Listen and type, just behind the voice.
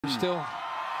They're still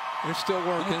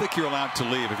working. I don't think you're allowed to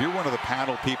leave. If you're one of the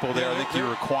paddle people there, I think you're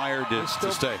required to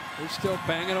stay. They're still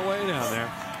banging away down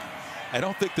there. I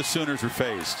don't think the Sooners are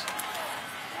phased.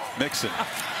 Mixon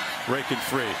breaking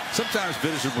free. Sometimes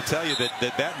visitors will tell you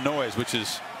that noise, which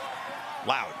is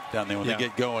loud down there when they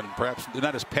get going, perhaps they're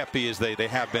not as peppy as they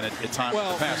have been at times in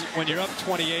the past. When you're up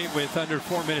 28 with under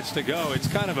 4 minutes to go, it's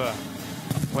kind of a,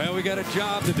 well, we got a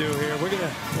job to do here. We're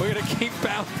gonna keep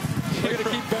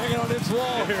banging on this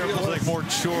wall here. It feels like more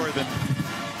chore than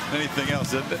anything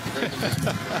else, isn't it?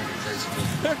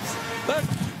 that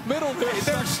middle there.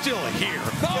 They're still here.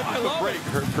 No, I love break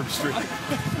her streak.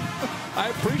 I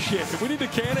appreciate it. We need a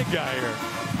cannon guy here.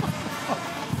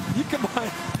 You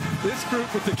combine this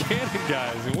group with the cannon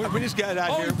guys. And we just got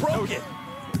out here. He broke it.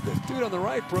 This dude on the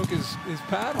right broke his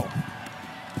paddle.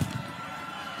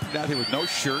 Out here with no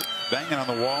shirt, banging on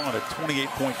the wall in a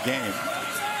 28-point game.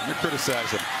 You're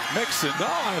criticizing Mixon. No,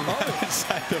 I love it.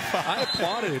 Inside the 5. I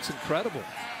applaud it. It's incredible.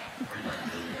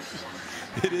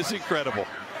 It is incredible.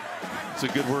 It's a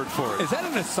good word for it. Is that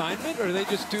an assignment, or do they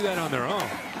just do that on their own?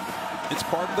 It's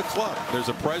part of the club. There's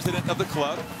a president of the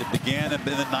club. It began in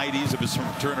the 90s of his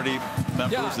fraternity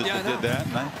members that did that.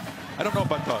 And I don't know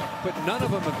about that. But none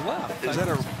of them have left. Is that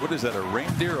what is that, a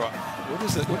reindeer? What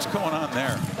is it? What's going on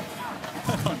there?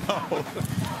 I don't know.